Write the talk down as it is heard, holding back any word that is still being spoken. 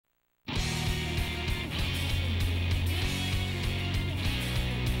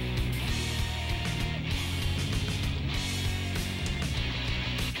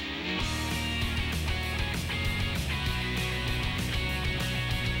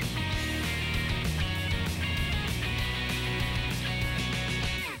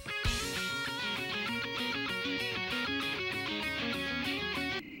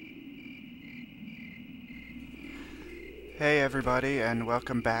Hey everybody, and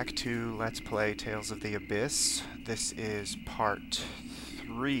welcome back to Let's Play Tales of the Abyss. This is part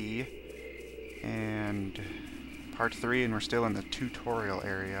 3, and we're still in the tutorial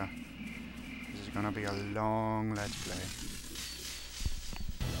area. This is gonna be a long Let's Play.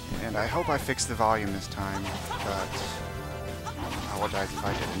 And I hope I fixed the volume this time, but I apologize if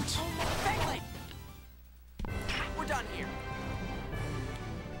I didn't. We're done here.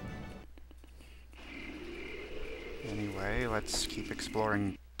 Anyway, let's keep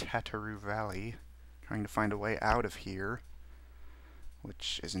exploring Tataru Valley, trying to find a way out of here,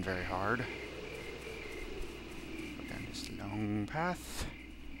 which isn't very hard. Go down this long path.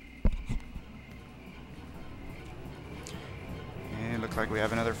 And looks like we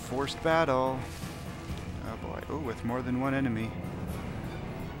have another forced battle. Oh boy. Oh, with more than one enemy.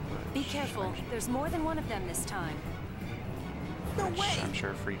 Be careful, there's more than one of them this time. No way! I'm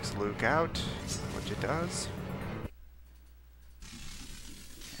sure freaks Luke out, which it does.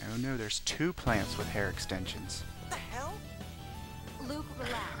 Oh no, there's two plants with hair extensions. What the hell? Luke,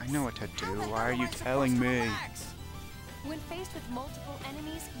 relax. I know what to do. How the hell Why are am you I supposed telling to me? relax? When faced with multiple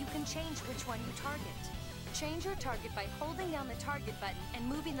enemies, you can change which one you target. Change your target by holding down the target button and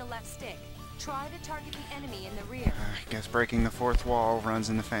moving the left stick. Try to target the enemy in the rear. I guess breaking the fourth wall runs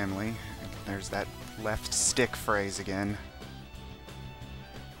in the family. There's that left stick phrase again.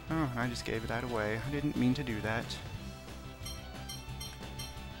 Oh, I just gave that away. I didn't mean to do that.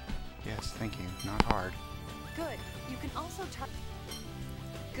 Yes, thank you. Not hard. Good. You can also target.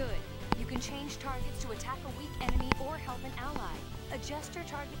 Good. You can change targets to attack a weak enemy or help an ally. Adjust your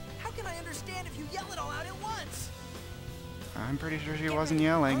target. How can I understand if you yell it all out at once? I'm pretty sure she Get wasn't ready.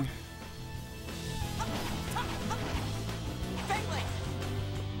 yelling. Bang blade!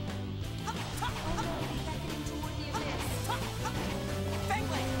 Oh no, beckoning toward the abyss. Bang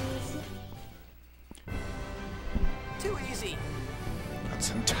blade! Too easy. Got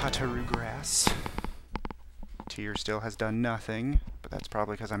some Tataru grass. Tyr still has done nothing, but that's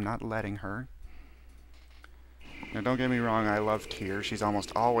probably because I'm not letting her. Now, don't get me wrong, I love Tyr. She's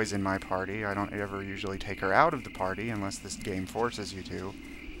almost always in my party. I don't ever usually take her out of the party unless this game forces you to.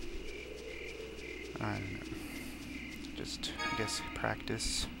 I don't know. Just, I guess,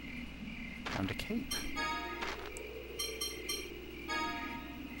 practice. Time to cape.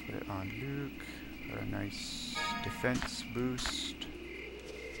 Put it on Luke for a nice defense boost.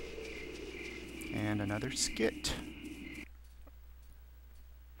 And another skit.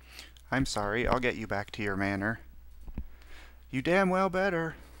 I'm sorry, I'll get you back to your manor. You damn well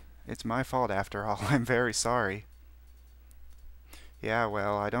better. It's my fault after all, I'm very sorry. Yeah,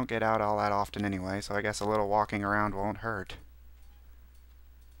 well, I don't get out all that often anyway, so I guess a little walking around won't hurt.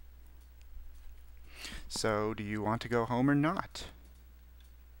 So, do you want to go home or not?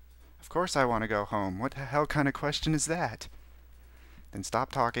 Of course I want to go home. What the hell kind of question is that? Then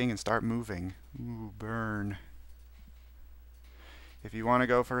stop talking and start moving. Ooh, burn. If you want to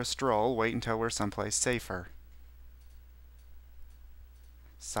go for a stroll, wait until we're someplace safer.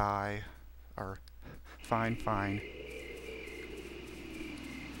 Sigh. Or, fine, fine.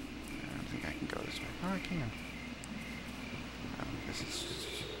 I don't think I can go this way. Oh, I can. This is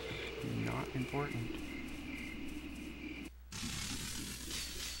not important.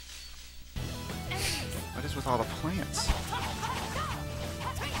 What is with all the plants?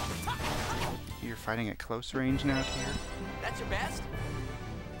 You're fighting at close range now, Tyr? That's your best?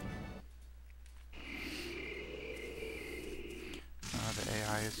 The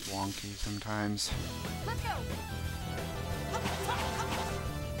AI is wonky sometimes. Let's go.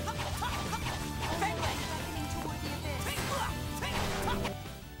 Bang blade! Beckoning toward the abyss.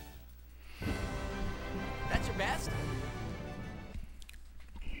 That's your best?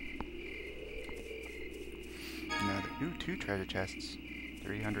 Ooh, 2 treasure chests.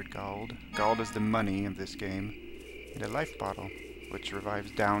 300 gold. Gold is the money of this game. And a life bottle, which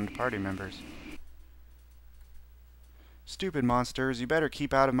revives downed party members. Stupid monsters, you better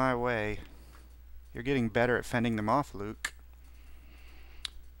keep out of my way. You're getting better at fending them off, Luke.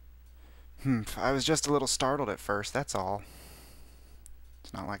 I was just a little startled at first, that's all.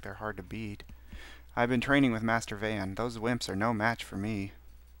 It's not like they're hard to beat. I've been training with Master Van. Those wimps are no match for me.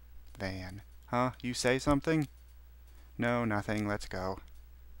 Van. Huh? You say something? No, nothing. Let's go.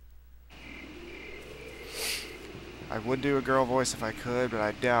 I would do a girl voice if I could, but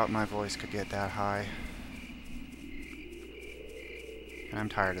I doubt my voice could get that high. And I'm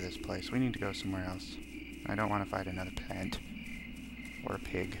tired of this place. We need to go somewhere else. I don't want to fight another plant. Or a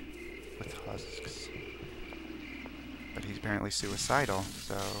pig with husks. But he's apparently suicidal,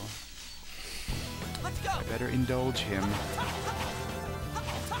 so Let's go! I better indulge him.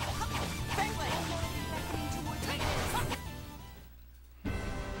 Bang blade!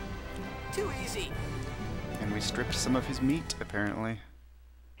 Too easy. And we stripped some of his meat, apparently.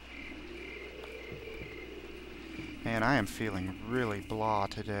 Man, I am feeling really blah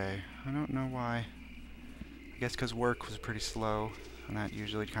today. I don't know why. I guess because work was pretty slow, and that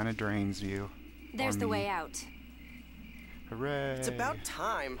usually kind of drains you. There's the way out. Hooray! It's about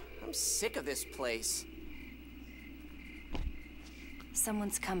time. I'm sick of this place.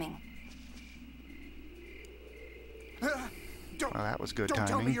 Someone's coming. Well, that was good Don't timing.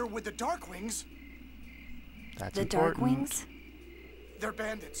 tell me you're with the Darkwings. That's The important. Darkwings? They're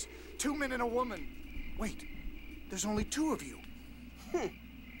bandits. 2 men and a woman. Wait, there's only 2 of you.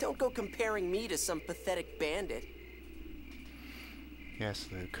 Don't go comparing me to some pathetic bandit. Yes,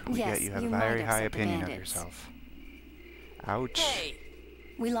 Luke. We Yes, get you have you a might very high upset the opinion of bandits. yourself. Ouch. Hey!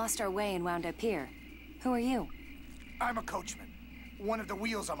 We lost our way and wound up here. Who are you? I'm a coachman. One of the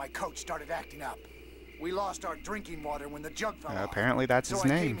wheels on my coach started acting up. We lost our drinking water when the jug fell off. Apparently that's So his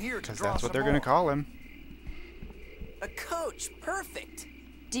I name, came here to because draw that's what some they're going to more. call him. A coach. Perfect.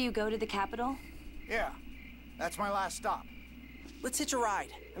 Do you go to the capital? Yeah, that's my last stop. Let's hitch a ride.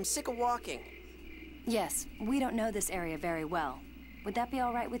 I'm sick of walking. Yes, we don't know this area very well. Would that be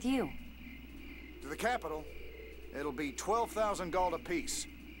all right with you? To the capital, it'll be 12,000 gold apiece.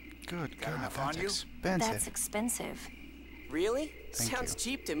 Good Got God, enough that's on you? expensive. That's expensive. Really? Thank Sounds you.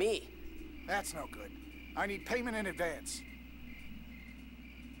 cheap to me. That's no good. I need payment in advance.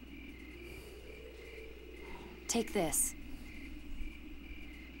 Take this.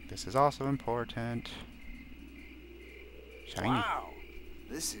 This is also important. Shiny. Wow,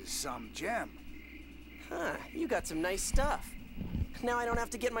 this is some gem. Huh, you got some nice stuff. Now I don't have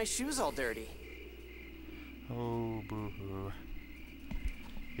to get my shoes all dirty. Oh, boo-hoo.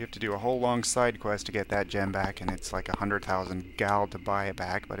 You have to do a whole long side quest to get that gem back, and it's like 100,000 gal to buy it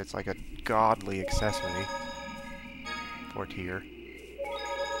back, but it's like a godly accessory. For tier.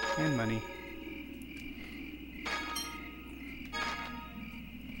 And money.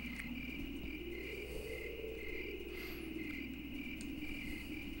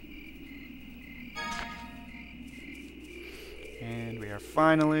 And we are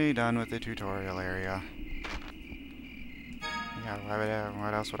finally done with the tutorial area. Yeah,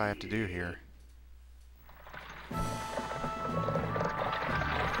 what else would I have to do here?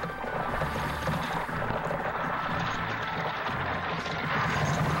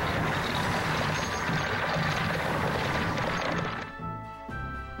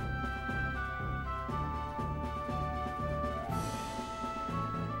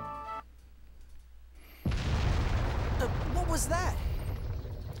 What was that?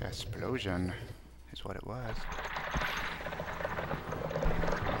 Explosion is what it was.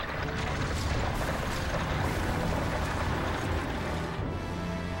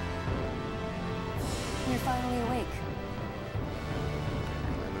 You're finally awake.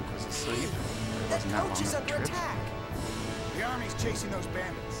 Luke was asleep. It That wasn't that coach long is of a under trip. attack. The army's chasing those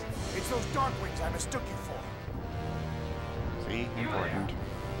bandits. It's those Darkwings I mistook you for. See? Important.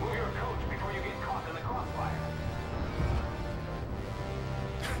 Move your coach before you get caught in the crossfire.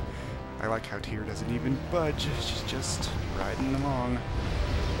 I like how Tyr doesn't even budge. She's just riding along.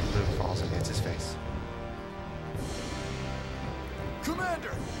 Luke falls and hits his face.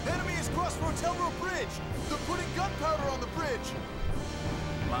 Commander, enemy has crossed Rotellro Bridge. They're putting gunpowder on the bridge.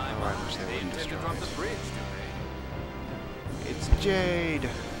 My, Oh, I wish they they wouldn't intend to destroy drop it. the bridge, do they? It's Jade!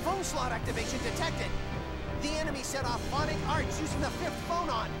 Phone slot activation detected. The enemy set off phonic arcs using the 5th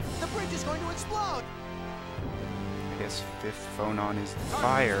phonon. The bridge is going to explode. I guess 5th phonon is Target,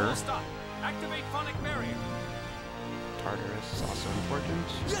 fire. full stop. Activate phonic barrier. Tartarus is also important.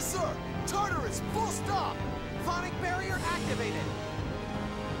 Yes, sir. Tartarus, full stop. Phonic barrier activated.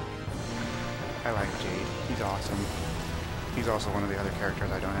 I like Jade. He's awesome. He's also one of the other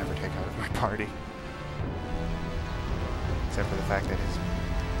characters I don't ever take out of my party. Except for the fact that his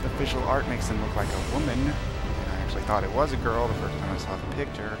official art makes him look like a woman. And I actually thought it was a girl the first time I saw the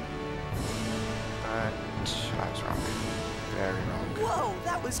picture. But I was wrong. Very wrong. Whoa,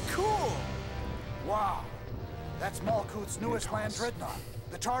 that was cool. Wow, that's Malkuth's newest land Yes. dreadnought,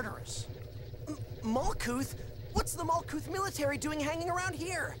 the Tartarus. Malkuth? What's the Malkuth military doing hanging around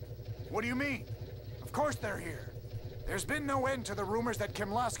here? What do you mean? Of course they're here. There's been no end to the rumors that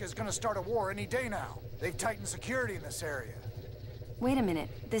Kimlaska is gonna start a war any day now. They've tightened security in this area. Wait a minute.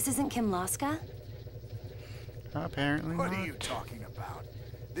 This isn't Kimlaska? Apparently What not. are you talking about?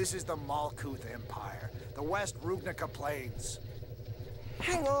 This is the Malkuth Empire, the West Rugnica Plains.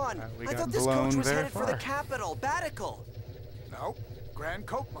 Hang on. We I got thought this blown coach was very headed for the far. capital, Batical. No, Grand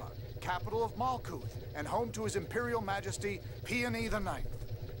Kokma, capital of Malkuth, and home to His Imperial Majesty Peony the Ninth.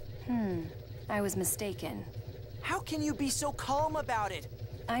 I was mistaken. How can you be so calm about it?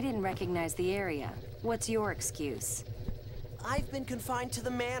 I didn't recognize the area. What's your excuse? I've been confined to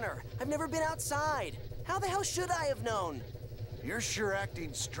the manor. I've never been outside. How the hell should I have known? You're sure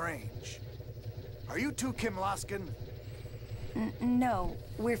acting strange. Are you two Kim Laskin? No,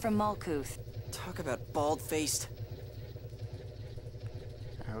 we're from Malkuth. Talk about bald-faced.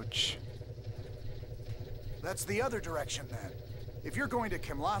 Ouch. That's the other direction then. If you're going to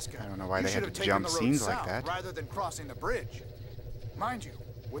Kimlaska, I don't know why you they should had have to taken jump the road scenes like south that. rather than crossing the bridge. Mind you,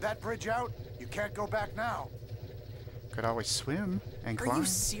 with that bridge out, you can't go back now. Could always swim and Are climb. you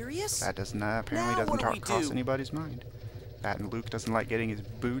serious? That doesn't apparently Now doesn't what do we cross do? anybody's mind. That and Luke doesn't like getting his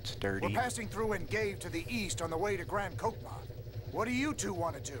boots dirty. We're passing through Engeve to the east on the way to Grand Kokma. What do you two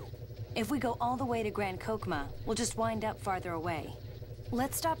want to do? If we go all the way to Grand Kokma, we'll just wind up farther away.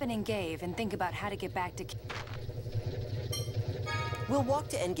 Let's stop in Engeve and think about how to get back to... We'll walk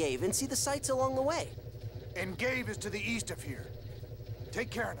to Engeve and see the sights along the way. Engeve is to the east of here. Take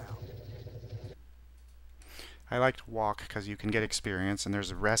care now. I like to walk because you can get experience and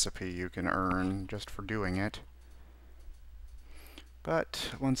there's a recipe you can earn just for doing it.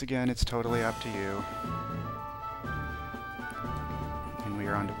 But once again, it's totally up to you. And we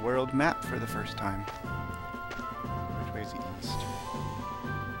are on the world map for the first time. Which way's east?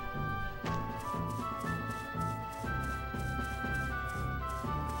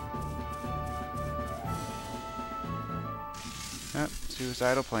 Oh,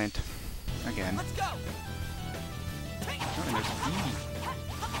 suicidal plant. Again. Let's go! Oh, and there's a bee.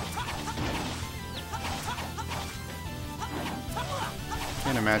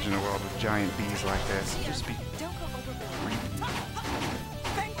 Can't imagine a world with giant bees like this. It'd just be... Don't go overboard.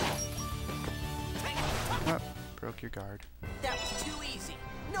 Oh, broke your guard. That was too easy.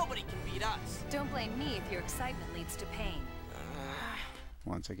 Nobody can beat us. Don't blame me if your excitement leads to pain.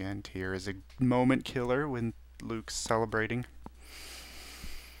 Once again, Tyr is a moment killer when Luke's celebrating.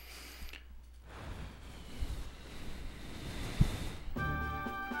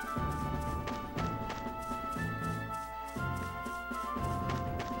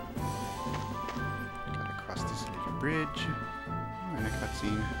 Gotta cross this little bridge. Oh, and a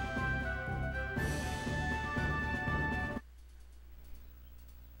cutscene.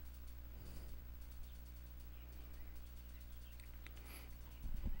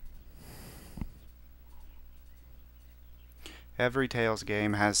 Every Tales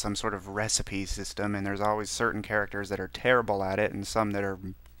game has some sort of recipe system, and there's always certain characters that are terrible at it, and some that are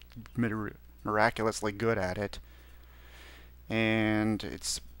miraculously good at it. And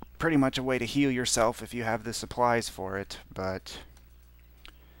it's pretty much a way to heal yourself if you have the supplies for it, but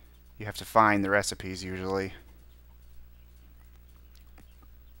you have to find the recipes usually.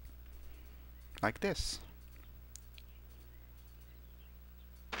 Like this.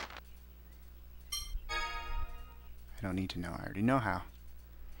 I don't need to know, I already know how.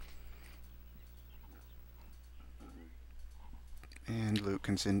 And Luke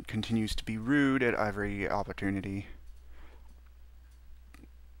continues to be rude at every opportunity.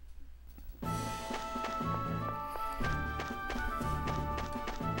 And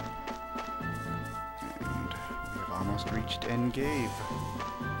we have almost reached Engeve.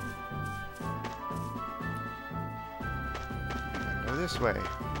 We gotta go this way.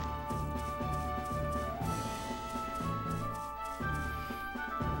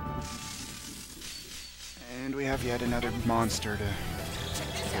 And we have yet another monster to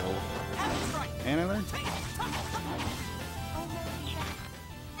kill. And I learned.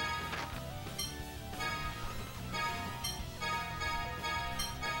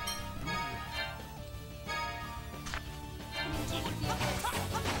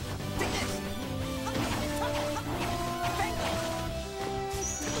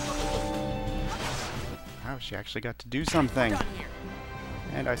 Wow, she actually got to do something.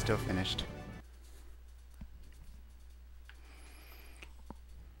 And I still finished.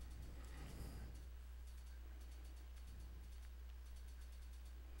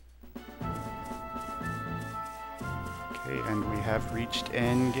 Okay, and we have reached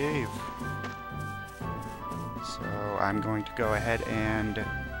Engeve. So I'm going to go ahead and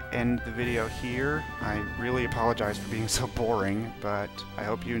end the video here. I really apologize for being so boring, but I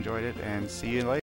hope you enjoyed it, and see you later.